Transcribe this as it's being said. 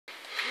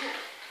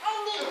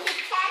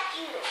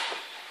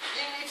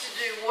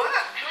What?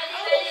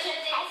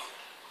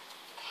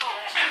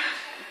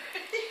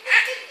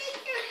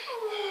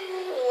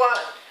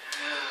 What?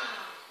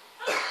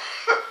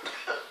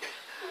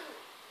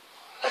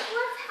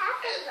 What's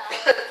happened though?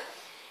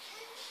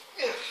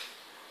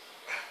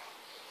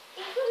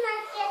 You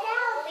cannot get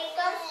out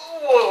because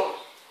Whoa.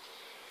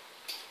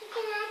 you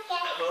cannot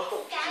get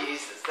Oh, out.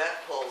 Jesus, that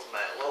pulls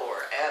my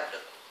lower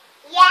abdomen.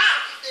 Yeah.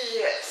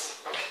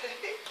 Yes. But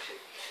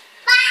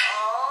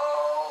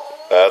Oh.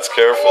 That's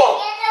careful.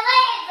 Whoa. get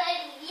away from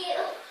you.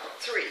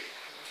 3.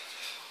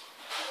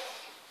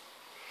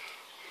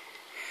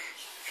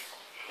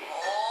 Oh.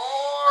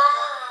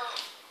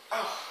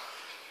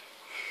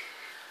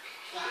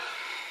 No,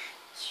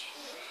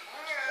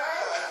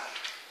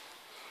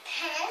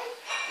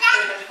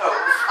 5.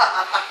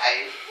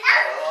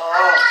 Oh.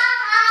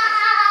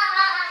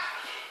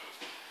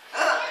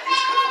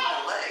 It's good for my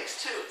legs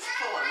too. It's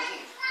pulling me.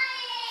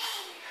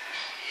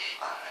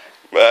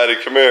 5. Maddie,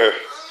 come here.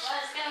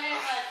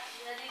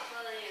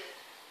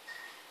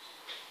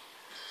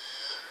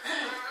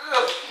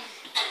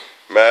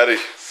 Maddie,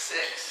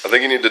 6. I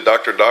think you need to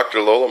Dr.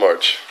 Lola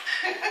Marge.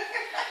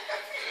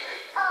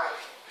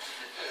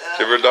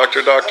 Give her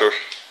Dr. Doctor. Give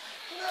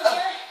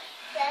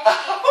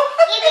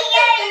me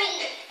your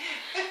knee.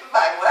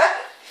 My what?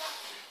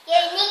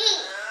 Your knee.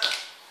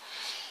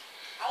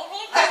 I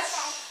need that.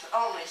 That's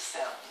only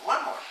 7.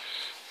 One more.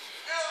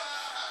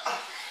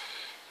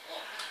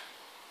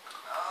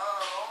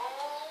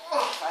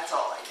 Oh, that's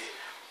all I do.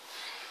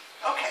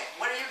 Okay,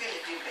 what are you going to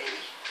do, baby?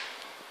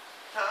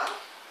 Huh?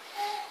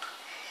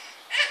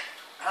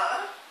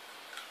 Huh?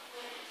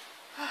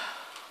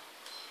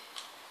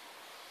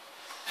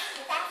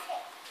 That's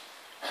it.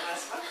 Am I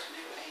supposed to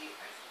do 8?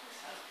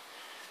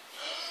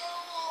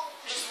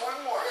 Just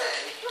one more,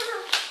 baby.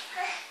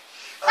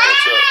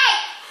 What's up?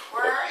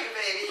 Where are you,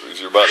 baby?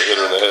 You're about to hit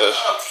her in the head.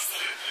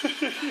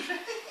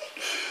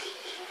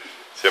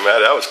 See,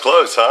 Maddie, that was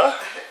close, huh?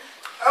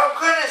 Oh,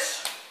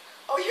 goodness.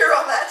 Oh, you're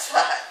on that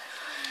side.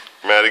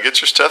 Maddie, get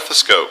your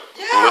stethoscope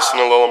and Yeah. listen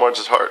to Lola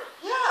Marge's heart.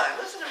 Yeah,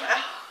 listen to my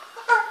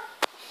heart.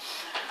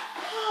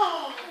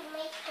 Oh,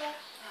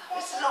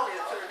 this is only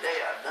the 3rd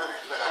day I've done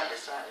it, but I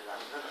decided I'm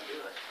going to do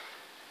it.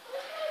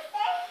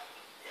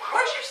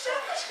 Where's your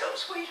stethoscope,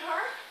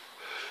 sweetheart?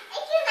 I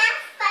cannot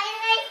find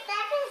my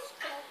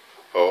stethoscope.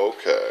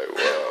 Okay,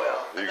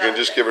 well, you can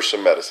just give her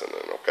some medicine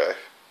then, okay?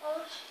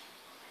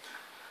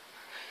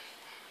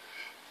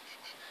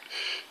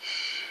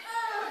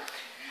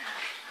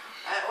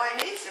 I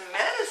need some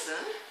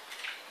medicine.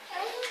 I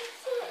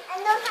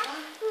don't have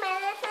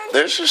medicine.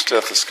 There's your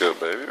stethoscope,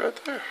 baby, right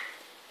there.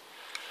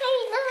 Hey,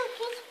 look,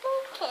 it's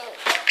broken.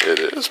 It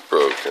is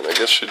broken. I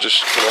guess you're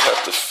just going to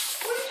have to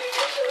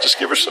just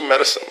give her some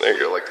medicine. There you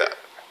go, like that.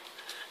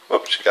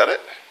 Whoops, you got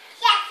it?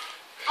 Yes,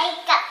 I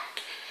got.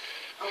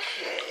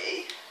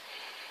 Okay.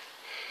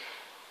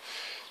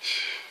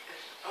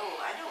 Oh,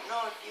 I don't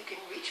know if you can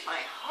reach my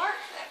heart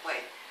that way.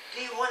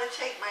 Do you want to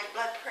take my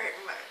blood pressure,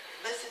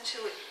 listen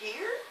to it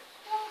here?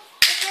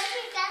 Because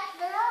we got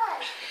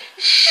blood.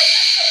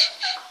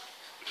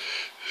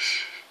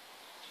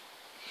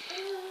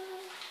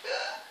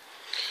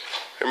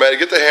 Here, Maddie,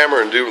 get the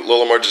hammer and do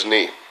Lola Marge's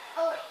knee.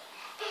 Oh,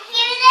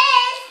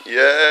 here it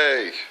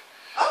is. Yay!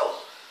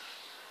 Oh,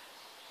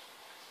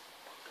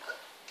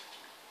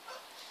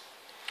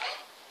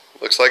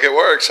 Looks like it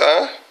works,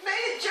 huh? made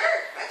it jerk.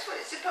 That's what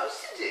it's supposed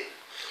to do.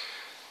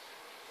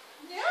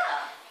 Yeah.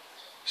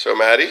 So,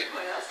 Maddie,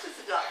 What else does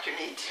the doctor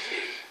need to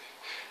do?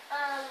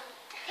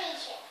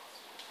 Patience.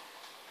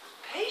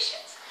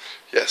 Patience.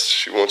 yes,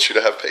 she wants you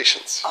to have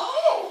patience.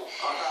 Oh,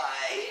 all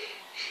right.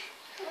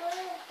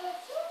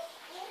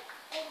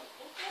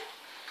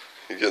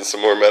 You getting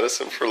some more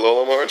medicine for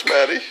Lola Marge,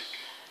 Maddie?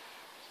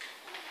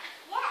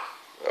 Yeah.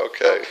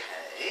 Okay. Okay.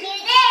 Here it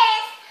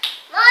is.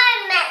 More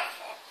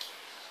medicine.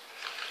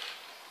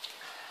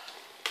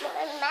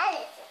 More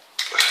medicine.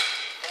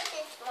 This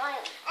is more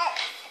medicine.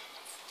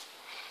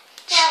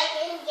 So I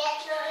can get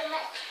very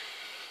much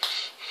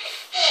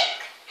sick.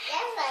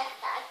 That's what I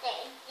thought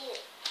they'd do.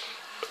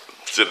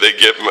 Did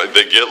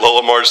they get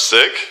Lola Marge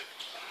sick?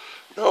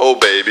 No,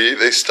 baby.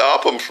 They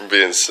stop them from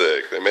being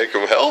sick. They make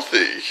them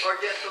healthy. Or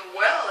get them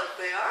well if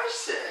they are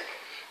sick.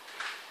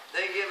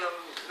 They give them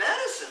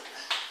medicine.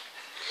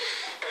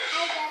 I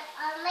got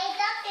all my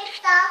doctor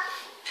stuff.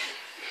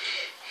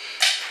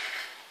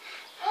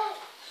 Oh,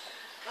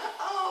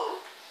 Uh-oh.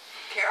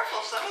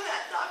 Careful, some of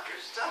that doctor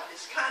stuff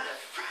is kind of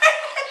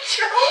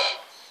fragile.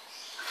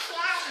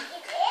 yeah,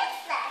 it is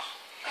special.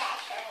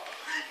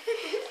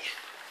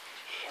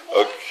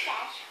 Okay.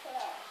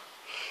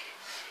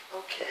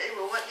 Okay,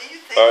 well, what do you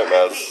think? All right, I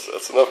Matt. need?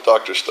 That's enough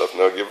doctor stuff.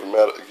 Now give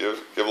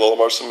Lola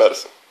Marge some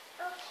medicine.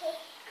 Okay.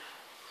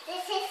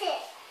 This is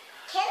it.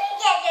 Can we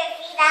get your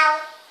feet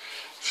out?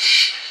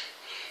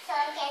 So I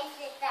can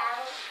sit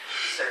down.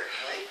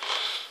 Certainly.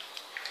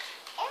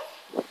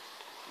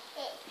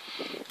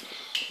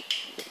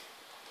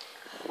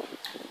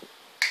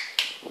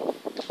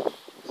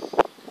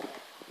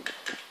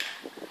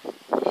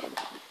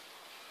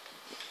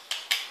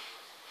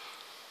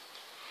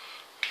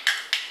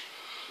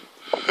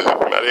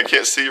 Maddie, I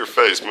can't see your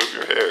face. Move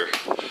your hair.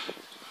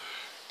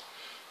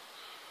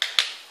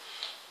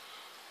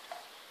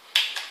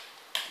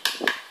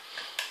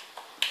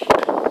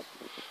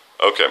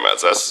 Okay,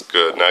 Mads, that's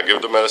good. Now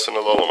give the medicine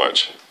to Lola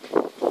Marge.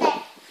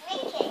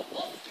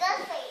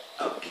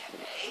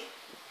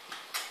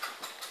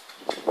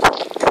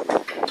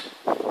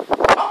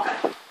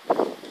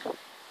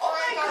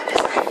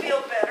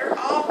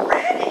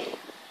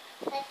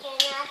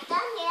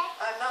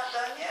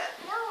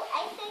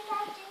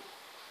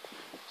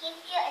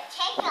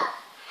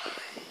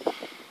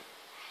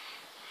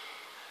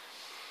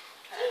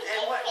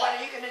 What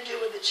are you going to do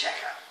with the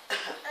checkup?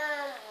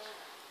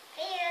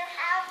 Feel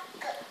how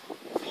good.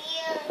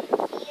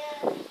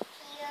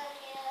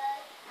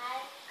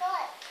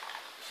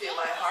 Feel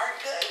my heart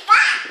good?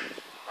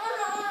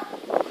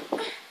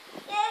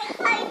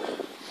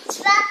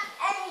 Stop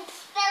and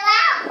spill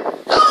out.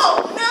 Oh,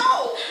 no!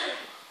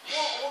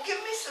 Well, give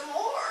me some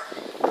more.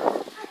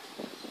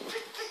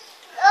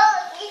 Oh,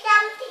 it's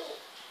empty.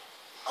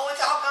 Oh,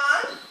 it's all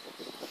gone?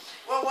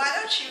 Well, why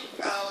don't you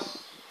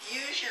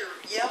use your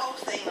yellow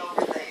thing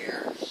over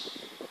there?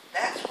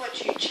 That's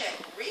what you check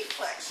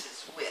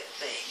reflexes with,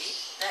 baby.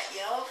 That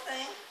yellow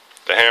thing.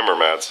 The hammer,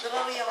 Mads. The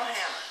little yellow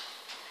hammer.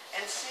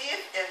 And see if,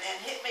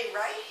 and hit me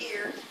right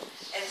here,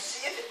 and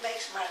see if it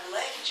makes my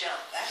leg jump.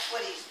 That's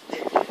what he's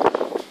doing.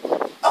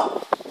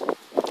 Oh!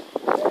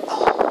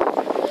 Oh!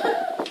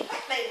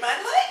 That made my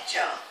leg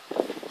jump.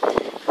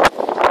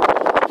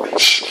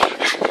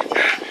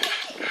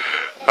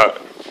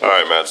 All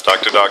right, Mads.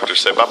 Talk to doctor.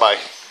 Say bye-bye.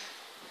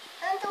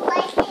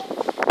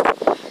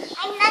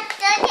 I'm not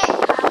done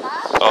yet, Papa.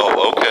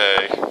 Oh, okay.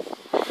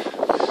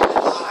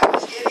 I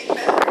was getting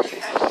better. You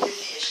have to give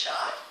me a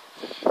shot?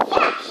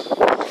 Yeah.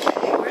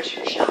 Okay, where's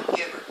your shot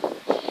giver?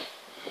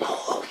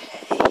 Oh,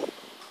 okay.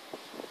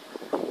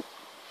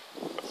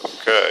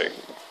 Okay.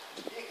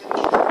 You can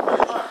get my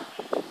arm.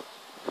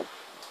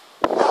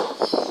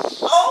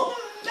 Oh,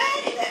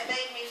 Maddie, that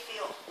made me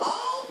feel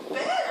all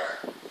better.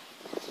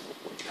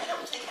 I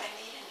don't think I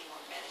need any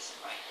more medicine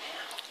right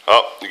now.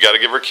 Oh, you got to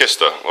give her a kiss,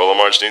 though. Lola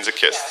Marge needs a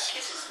kiss. Yeah,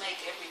 kiss